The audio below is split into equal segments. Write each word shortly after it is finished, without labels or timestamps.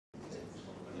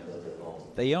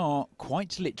They are,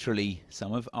 quite literally,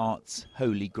 some of art's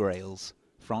holy grails.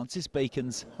 Francis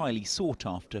Bacon's highly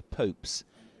sought-after popes.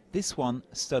 This one,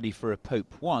 Study for a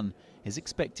Pope I, is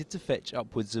expected to fetch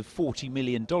upwards of $40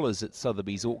 million at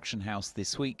Sotheby's auction house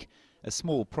this week, a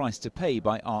small price to pay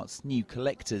by art's new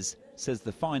collectors, says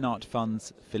the Fine Art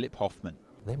Fund's Philip Hoffman.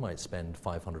 They might spend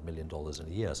 $500 million in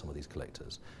a year, some of these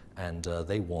collectors, and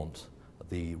they want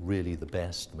really the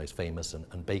best, the most famous,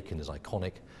 and Bacon is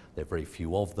iconic. There are very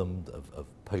few of them, of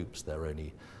popes. There are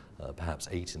only perhaps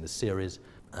 8 in the series.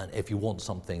 And if you want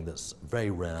something that's very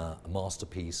rare, a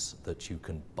masterpiece that you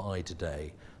can buy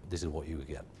today, this is what you would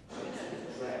get.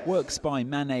 Works by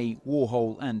Manet,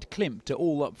 Warhol and Klimt are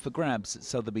all up for grabs at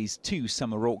Sotheby's 2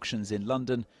 summer auctions in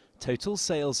London. Total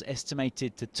sales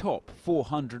estimated to top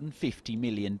 $450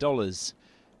 million.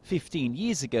 15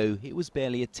 years ago, it was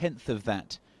barely a tenth of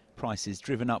that. Prices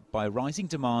driven up by rising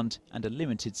demand and a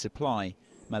limited supply.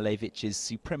 Malevich's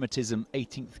Suprematism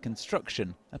 18th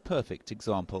construction, a perfect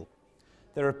example.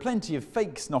 There are plenty of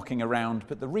fakes knocking around,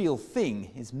 but the real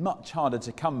thing is much harder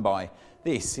to come by.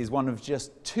 This is one of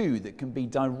just 2 that can be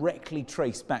directly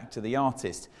traced back to the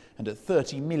artist, and at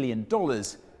 $30 million,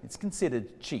 it's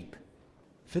considered cheap.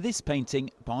 For this painting,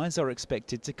 buyers are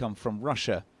expected to come from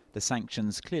Russia. The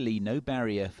sanctions clearly no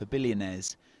barrier for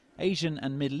billionaires. Asian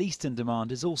and Middle Eastern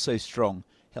demand is also strong,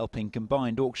 helping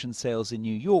combined auction sales in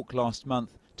New York last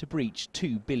month to breach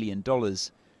 $2 billion.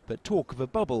 But talk of a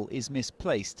bubble is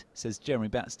misplaced, says Jeremy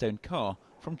Batstone-Carr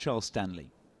from Charles Stanley.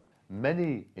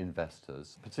 Many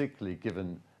investors, particularly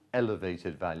given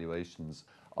elevated valuations,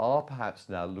 are perhaps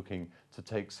now looking to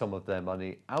take some of their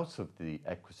money out of the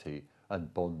equity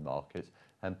and bond market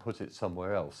and put it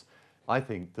somewhere else. I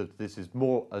think that this is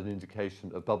more an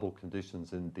indication of bubble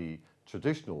conditions in the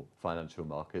traditional financial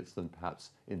markets than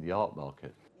perhaps in the art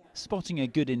market. Spotting a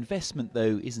good investment,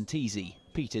 though, isn't easy.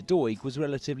 Peter Doig was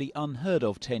relatively unheard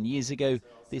of 10 years ago.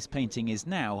 This painting is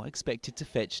now expected to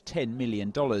fetch $10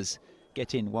 million.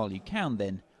 Get in while you can,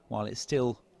 then, while it's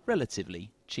still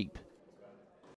relatively cheap.